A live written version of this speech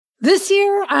This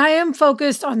year, I am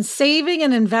focused on saving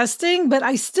and investing, but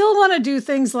I still want to do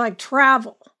things like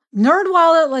travel.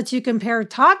 NerdWallet lets you compare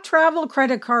top travel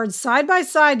credit cards side by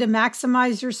side to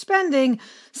maximize your spending,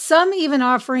 some even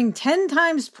offering 10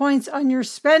 times points on your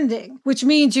spending, which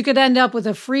means you could end up with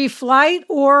a free flight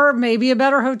or maybe a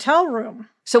better hotel room.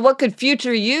 So what could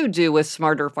future you do with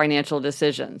smarter financial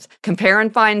decisions? Compare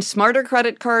and find smarter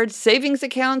credit cards, savings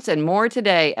accounts, and more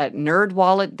today at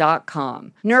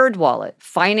nerdwallet.com. NerdWallet.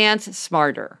 Finance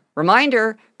smarter.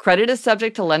 Reminder, credit is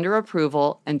subject to lender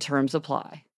approval and terms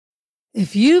apply.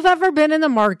 If you've ever been in the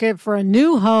market for a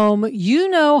new home, you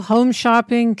know home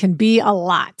shopping can be a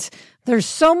lot. There's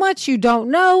so much you don't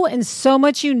know and so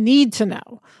much you need to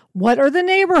know. What are the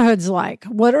neighborhoods like?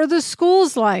 What are the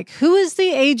schools like? Who is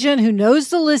the agent who knows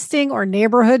the listing or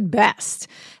neighborhood best?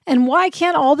 And why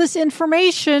can't all this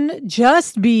information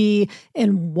just be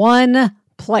in one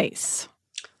place?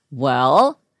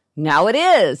 Well, now it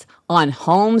is on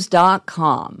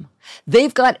Homes.com.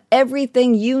 They've got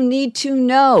everything you need to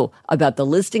know about the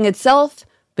listing itself,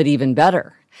 but even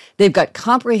better. They've got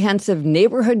comprehensive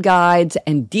neighborhood guides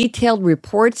and detailed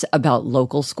reports about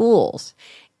local schools.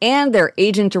 And their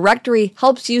agent directory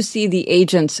helps you see the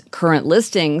agent's current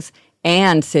listings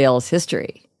and sales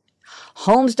history.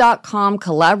 Homes.com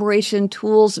collaboration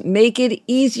tools make it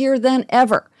easier than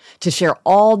ever to share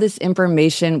all this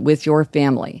information with your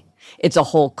family. It's a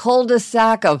whole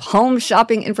cul-de-sac of home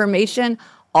shopping information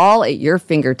all at your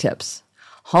fingertips.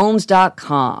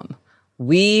 Homes.com.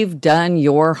 We've done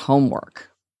your homework.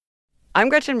 I'm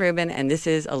Gretchen Rubin, and this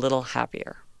is A Little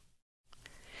Happier.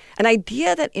 An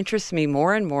idea that interests me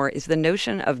more and more is the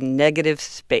notion of negative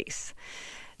space.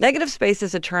 Negative space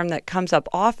is a term that comes up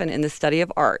often in the study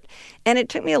of art, and it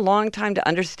took me a long time to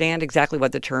understand exactly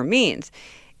what the term means,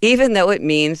 even though it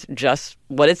means just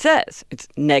what it says. It's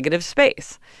negative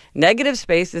space. Negative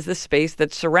space is the space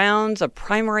that surrounds a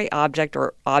primary object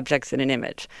or objects in an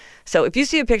image. So if you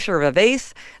see a picture of a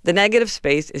vase, the negative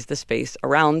space is the space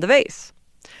around the vase.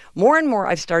 More and more,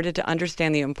 I've started to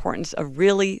understand the importance of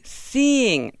really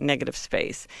seeing negative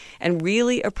space and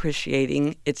really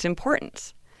appreciating its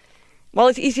importance. While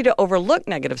it's easy to overlook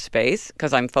negative space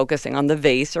because I'm focusing on the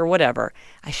vase or whatever,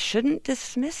 I shouldn't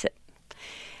dismiss it.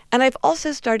 And I've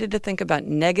also started to think about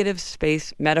negative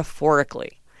space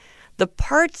metaphorically. The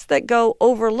parts that go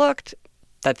overlooked,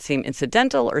 that seem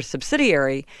incidental or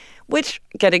subsidiary, which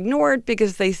get ignored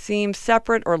because they seem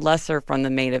separate or lesser from the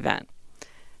main event.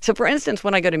 So for instance,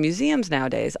 when I go to museums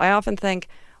nowadays, I often think,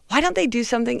 why don't they do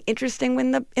something interesting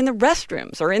in the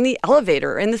restrooms or in the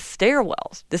elevator or in the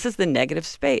stairwells? This is the negative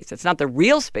space. It's not the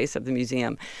real space of the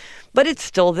museum, but it's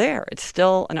still there. It's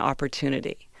still an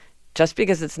opportunity. Just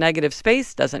because it's negative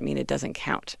space doesn't mean it doesn't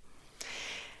count.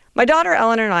 My daughter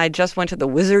Eleanor and I just went to the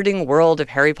Wizarding World of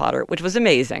Harry Potter, which was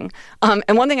amazing. And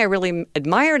one thing I really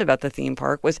admired about the theme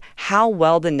park was how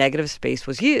well the negative space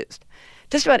was used.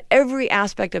 Just about every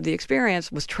aspect of the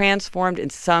experience was transformed in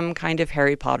some kind of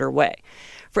Harry Potter way.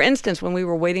 For instance, when we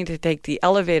were waiting to take the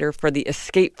elevator for the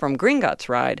Escape from Gringotts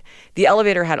ride, the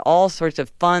elevator had all sorts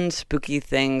of fun, spooky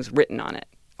things written on it.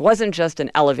 It wasn't just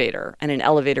an elevator and an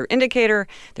elevator indicator.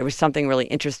 There was something really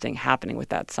interesting happening with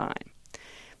that sign.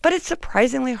 But it's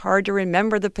surprisingly hard to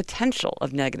remember the potential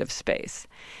of negative space.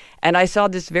 And I saw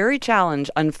this very challenge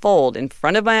unfold in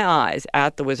front of my eyes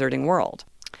at the Wizarding World.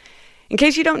 In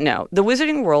case you don't know, the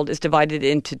Wizarding World is divided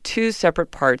into two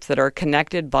separate parts that are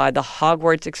connected by the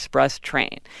Hogwarts Express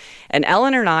train. And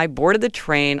Eleanor and I boarded the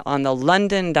train on the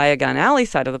London Diagon Alley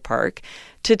side of the park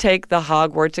to take the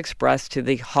Hogwarts Express to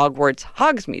the Hogwarts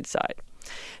Hogsmeade side.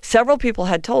 Several people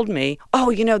had told me,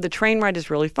 the train ride is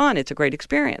really fun. It's a great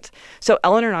experience. So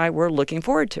Eleanor and I were looking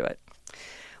forward to it.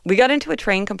 We got into a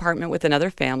train compartment with another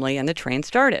family and the train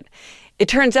started. It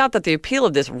turns out that the appeal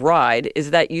of this ride is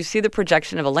that you see the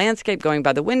projection of a landscape going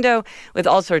by the window with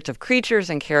all sorts of creatures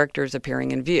and characters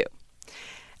appearing in view.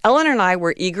 Eleanor and I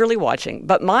were eagerly watching,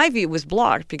 but my view was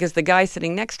blocked because the guy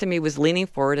sitting next to me was leaning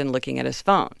forward and looking at his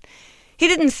phone. He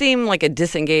didn't seem like a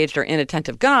disengaged or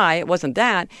inattentive guy. It wasn't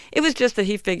that. It was just that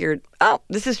he figured,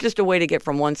 this is just a way to get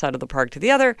from one side of the park to the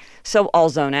other, so I'll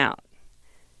zone out.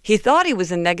 He thought he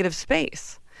was in negative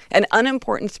space, an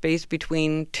unimportant space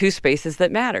between two spaces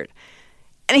that mattered.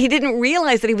 And he didn't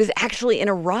realize that he was actually in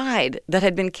a ride that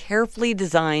had been carefully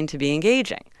designed to be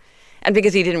engaging. And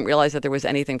because he didn't realize that there was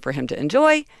anything for him to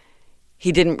enjoy,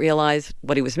 he didn't realize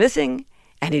what he was missing,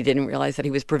 and he didn't realize that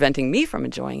he was preventing me from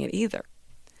enjoying it either.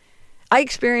 I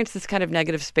experienced this kind of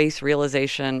negative space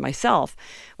realization myself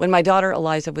when my daughter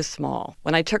Eliza was small,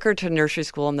 when I took her to nursery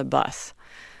school on the bus.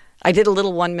 I did a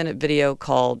little 1-minute video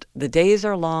called "The Days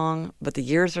Are Long, but the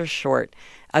Years Are Short"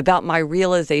 about my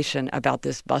realization about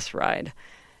this bus ride.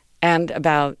 and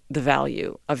about the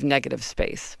value of negative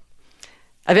space.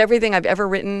 Of everything I've ever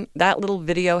written, that little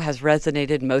video has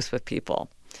resonated most with people.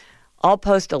 I'll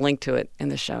post a link to it in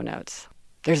the show notes.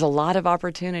 There's a lot of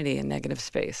opportunity in negative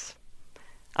space.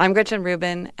 I'm Gretchen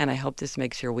Rubin, and I hope this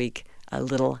makes your week a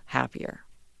little happier.